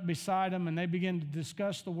comes up beside them and they begin to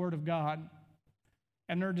discuss the Word of God.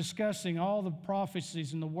 And they're discussing all the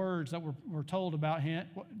prophecies and the words that were told about him,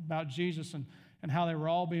 about Jesus, and how they were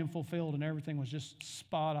all being fulfilled and everything was just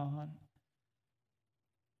spot on.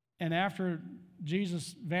 And after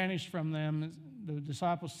Jesus vanished from them, the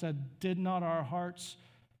disciples said, "Did not our hearts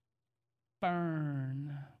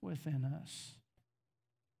burn within us?"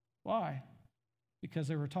 Why? Because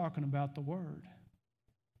they were talking about the Word.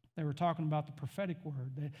 They were talking about the prophetic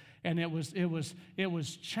word, and it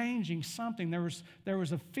was changing something. There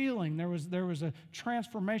was a feeling, there was a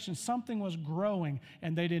transformation. Something was growing,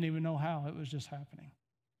 and they didn't even know how. It was just happening,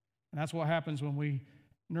 and that's what happens when we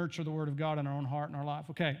nurture the Word of God in our own heart and our life.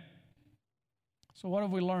 Okay, so what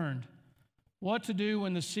have we learned? What to do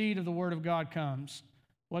when the seed of the Word of God comes?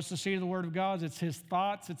 What's the seed of the Word of God? It's His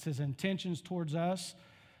thoughts. It's His intentions towards us.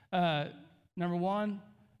 Number one,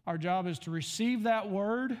 our job is to receive that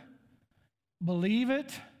word, believe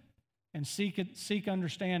it, and seek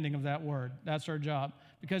understanding of that word. That's our job.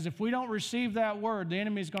 Because if we don't receive that word, the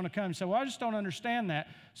enemy is going to come and say, "Well, I just don't understand that."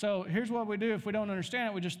 So here's what we do. If we don't understand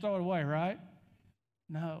it, we just throw it away, right?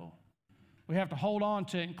 No. We have to hold on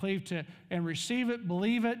to it and cleave to it and receive it,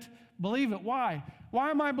 believe it. Believe it. Why? Why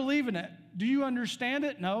am I believing it? Do you understand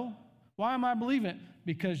it? No. Why am I believing it?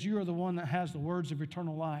 Because you are the one that has the words of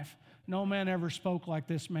eternal life. No man ever spoke like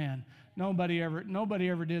this man. Nobody ever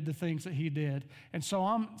did the things that he did. And so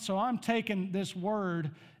I'm taking this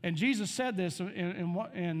word, and Jesus said this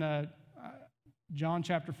in John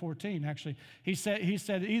chapter 14, actually. He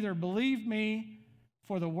said, either believe me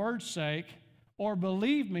for the word's sake or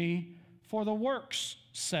believe me for the work's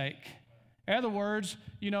sake. In other words,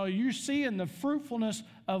 you see in the fruitfulness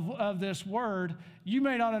of this word, you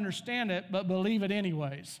may not understand it, but believe it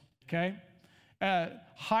anyways, okay?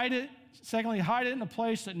 Hide it. Secondly, hide it in a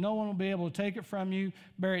place that no one will be able to take it from you.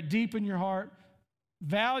 Bear it deep in your heart.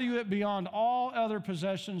 Value it beyond all other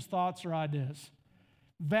possessions, thoughts, or ideas.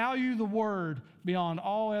 Value the word beyond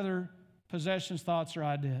all other possessions, thoughts, or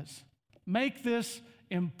ideas. Make this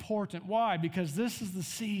important. Why? Because this is the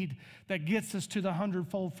seed that gets us to the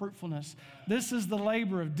 100-fold fruitfulness. This is the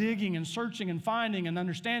labor of digging and searching and finding and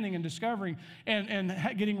understanding and discovering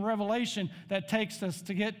and getting revelation that takes us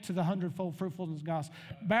to get to the 100-fold fruitfulness of God.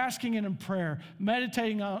 Basking in prayer,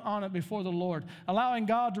 meditating on it before the Lord, allowing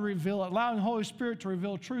God to reveal it, allowing the Holy Spirit to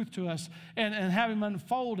reveal truth to us and have Him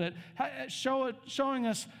unfold it, showing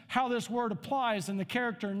us how this word applies in the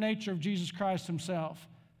character and nature of Jesus Christ Himself.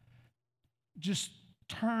 Just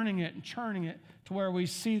turning it and churning it to where we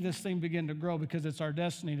see this thing begin to grow, because it's our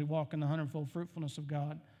destiny to walk in the 100-fold fruitfulness of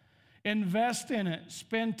God. Invest in it.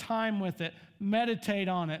 Spend time with it. Meditate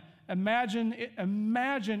on it. Imagine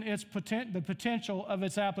the potential of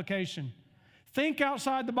its application. Think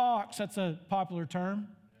outside the box. That's a popular term.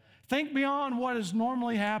 Think beyond what has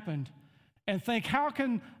normally happened, and think, how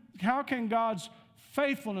can God's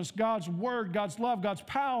faithfulness, God's word, God's love, God's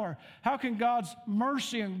power, how can God's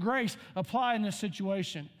mercy and grace apply in this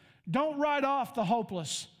situation? Don't write off the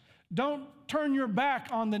hopeless. Don't turn your back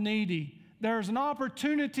on the needy. There's an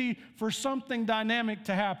opportunity for something dynamic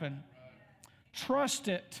to happen. Trust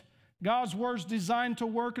it. God's word's designed to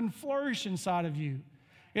work and flourish inside of you.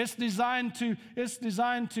 It's designed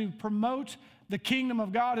to promote the kingdom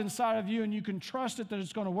of God inside of you, and you can trust it that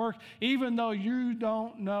it's going to work even though you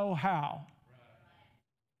don't know how.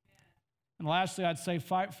 And lastly, I'd say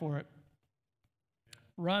fight for it.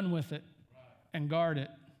 Run with it and guard it.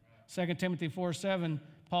 2 Timothy 4:7,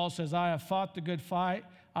 Paul says, I have fought the good fight.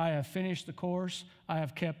 I have finished the course. I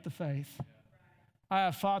have kept the faith. I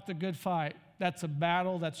have fought the good fight. That's a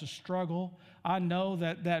battle. That's a struggle. I know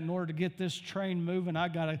that in order to get this train moving, I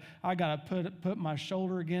gotta put my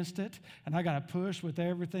shoulder against it, and I gotta push with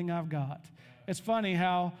everything I've got. It's funny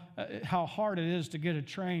how hard it is to get a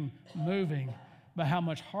train moving, but how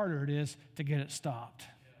much harder it is to get it stopped.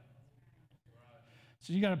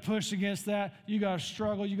 So you got to push against that. You got to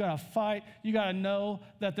struggle. You got to fight. You got to know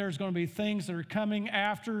that there's going to be things that are coming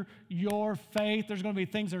after your faith. There's going to be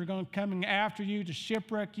things that are going to coming after you to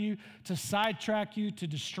shipwreck you, to sidetrack you, to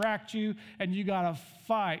distract you, and you got to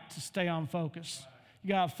fight to stay on focus. You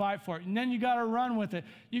got to fight for it. And then you got to run with it.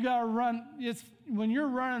 You got to run. When you're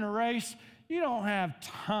running a race, you don't have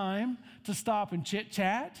time to stop and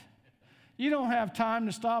chit-chat. You don't have time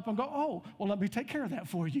to stop and go, oh, well, let me take care of that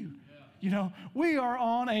for you. You know, we are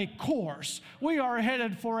on a course. We are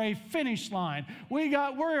headed for a finish line. We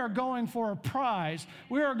are going for a prize.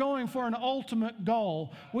 We are going for an ultimate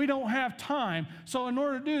goal. We don't have time. So in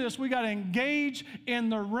order to do this, we got to engage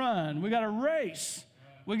in the run. We got to race.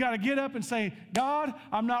 We got to get up and say, God,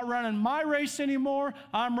 I'm not running my race anymore.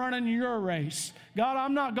 I'm running your race. God,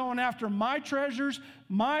 I'm not going after my treasures,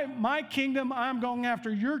 my kingdom. I'm going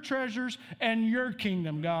after your treasures and your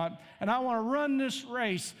kingdom, God. And I want to run this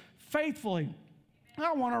race faithfully.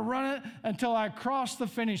 I want to run it until I cross the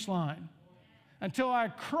finish line. Until I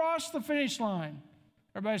cross the finish line.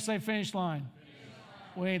 Everybody say finish line.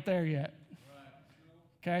 We ain't there yet.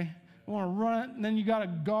 Okay? You want to run it, and then you got to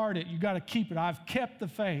guard it. You got to keep it. I've kept the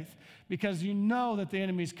faith because you know that the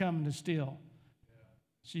enemy's coming to steal.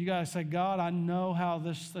 So you got to say, God, I know how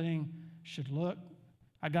this thing should look.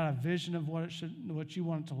 I got a vision of what you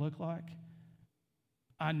want it to look like.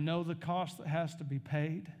 I know the cost that has to be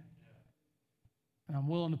paid. And I'm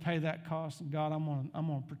willing to pay that cost. And God, I'm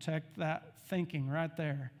going to protect that thinking right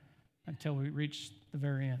there until we reach the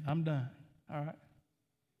very end. I'm done. All right.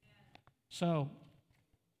 So,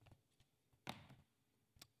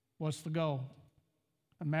 what's the goal?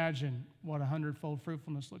 Imagine what 100-fold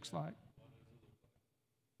fruitfulness looks like.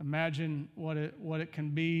 Imagine what it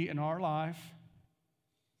can be in our life.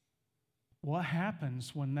 What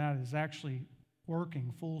happens when that is actually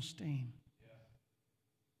working full steam?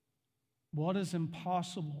 What is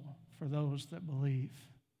impossible for those that believe?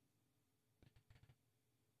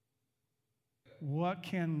 What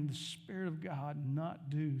can the Spirit of God not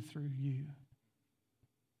do through you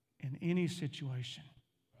in any situation?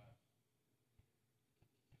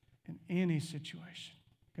 In any situation.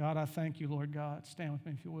 God, I thank you, Lord God. Stand with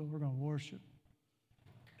me if you will. We're going to worship.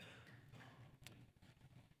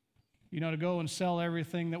 You know, to go and sell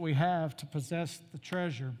everything that we have to possess the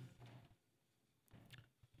treasure,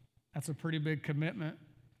 that's a pretty big commitment.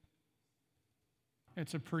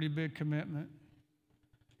 It's a pretty big commitment,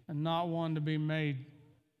 and not one to be made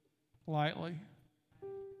lightly.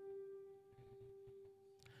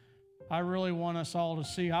 I really want us all to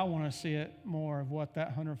see, I want to see it more of what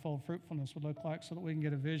that 100-fold fruitfulness would look like so that we can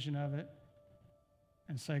get a vision of it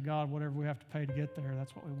and say, God, whatever we have to pay to get there,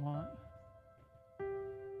 that's what we want.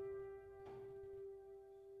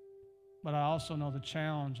 But I also know the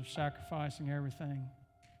challenge of sacrificing everything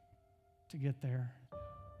to get there.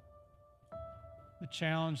 The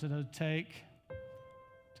challenge that it would take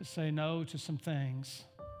to say no to some things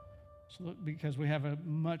because we have a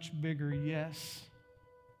much bigger yes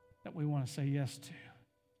that we want to say yes to.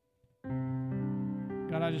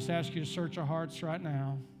 God, I just ask you to search our hearts right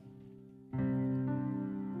now.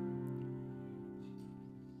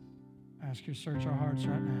 I ask you to search our hearts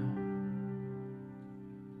right now.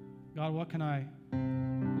 God, what can I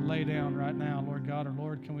lay down right now, Lord God? Or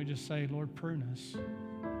Lord, can we just say, Lord, prune us.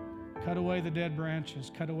 Cut away the dead branches.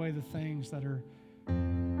 Cut away the things that are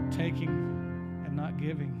taking and not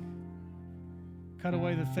giving. Cut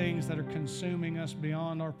away the things that are consuming us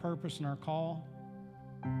beyond our purpose and our call.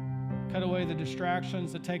 Cut away the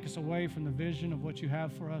distractions that take us away from the vision of what you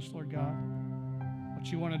have for us, Lord God.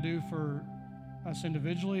 What you want to do for us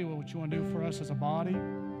individually, what you want to do for us as a body.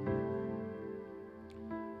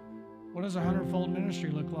 What does a 100-fold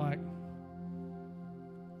ministry look like?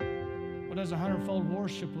 What does a 100-fold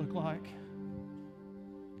worship look like?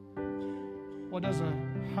 What does a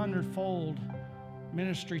 100-fold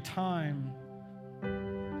ministry time,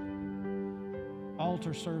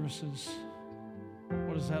 altar services,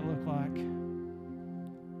 what does that look like?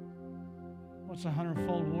 What's a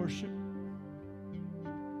 100-fold worship?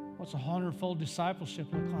 What's a 100-fold discipleship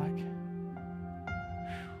look like?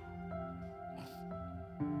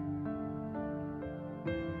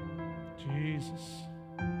 Jesus.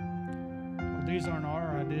 Well, these aren't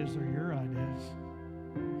our ideas, they're your ideas.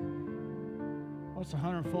 What's a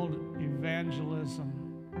 100-fold evangelism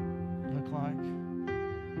look like?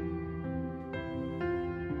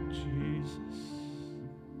 Jesus.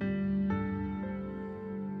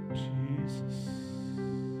 Jesus.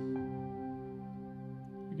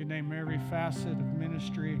 You can name every facet of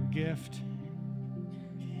ministry and gift.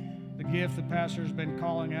 The gift the pastor has been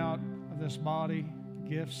calling out of this body,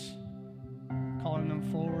 gifts, calling them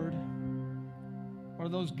forward. What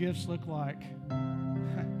do those gifts look like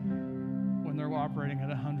when they're operating at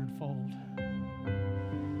 100-fold?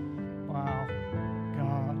 Wow,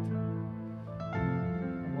 God.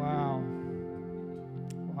 Wow.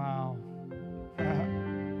 Wow.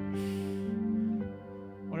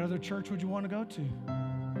 What other church would you want to go to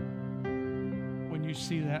when you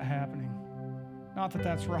see that happening? Not that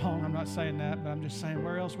that's wrong, I'm not saying that, but I'm just saying,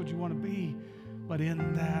 where else would you want to be but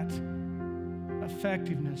in that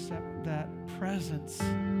effectiveness, that presence,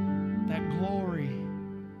 that glory,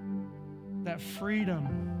 that freedom,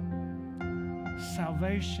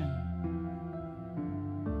 salvation?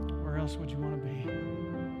 Where else would you want to be?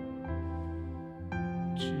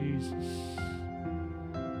 Jesus.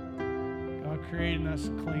 God, creating us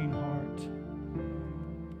a clean heart,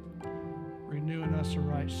 renewing us a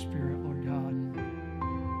right spirit, Lord God.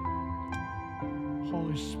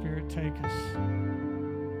 Holy Spirit, take us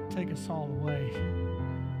all the way.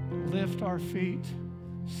 Lift our feet,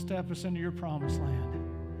 step us into your promised land.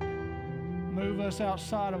 Move us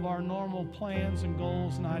outside of our normal plans and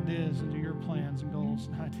goals and ideas into your plans and goals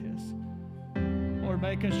and ideas. Lord,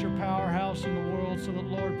 make us your powerhouse in the world so that,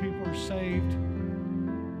 Lord, people are saved,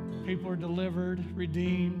 people are delivered,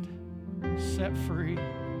 redeemed, set free.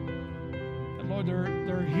 That, Lord,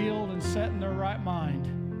 they're healed and set in their right mind.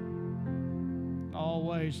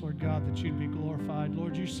 Always, Lord God, that you'd be glorified.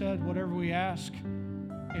 Lord, you said whatever we ask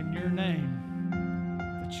in your name,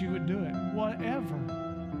 that you would do it. Whatever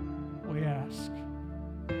we ask.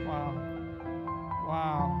 Wow.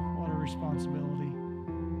 Wow. What a responsibility.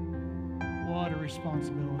 What a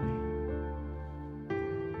responsibility.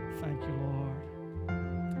 Thank you, Lord.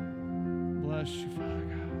 Bless you, Father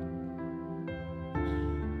God.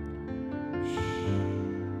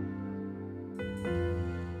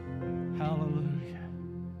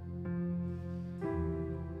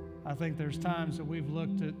 I think there's times that we've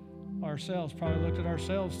looked at ourselves, probably looked at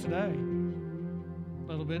ourselves today, a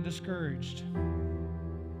little bit discouraged.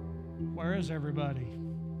 Where is everybody?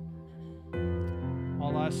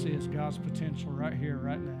 All I see is God's potential right here,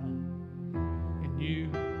 right now. In you,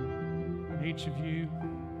 in each of you.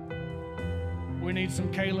 We need some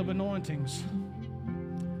Caleb anointings.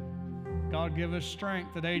 God, give us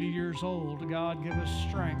strength at 80 years old. God, give us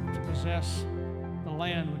strength to possess the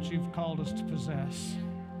land which you've called us to possess.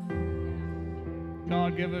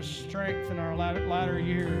 God, give us strength in our latter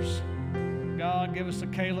years. God, give us a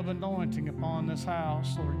Caleb anointing upon this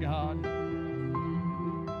house, Lord God.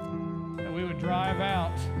 That we would drive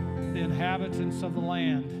out the inhabitants of the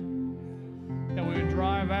land. That we would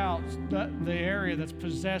drive out the area that's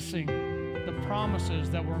possessing the promises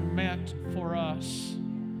that were meant for us.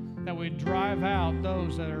 That we drive out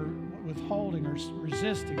those that are withholding or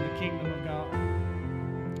resisting the kingdom of God.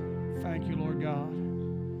 Thank you, Lord God.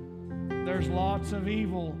 There's lots of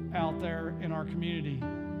evil out there in our community,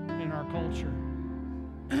 in our culture,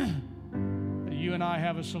 that you and I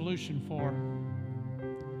have a solution for.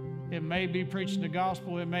 It may be preaching the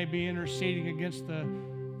gospel. It may be interceding against the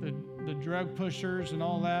drug pushers and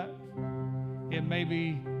all that. It may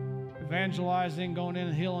be evangelizing, going in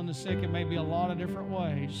and healing the sick. It may be a lot of different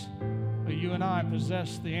ways. But you and I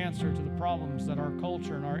possess the answer to the problems that our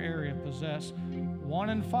culture and our area possess. 1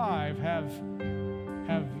 in 5 have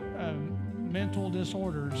mental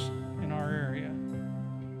disorders in our area.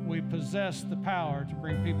 We possess the power to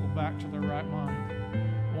bring people back to their right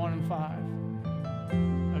mind. 1 in 5.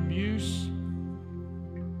 Abuse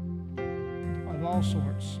of all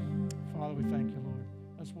sorts. Father, we thank you.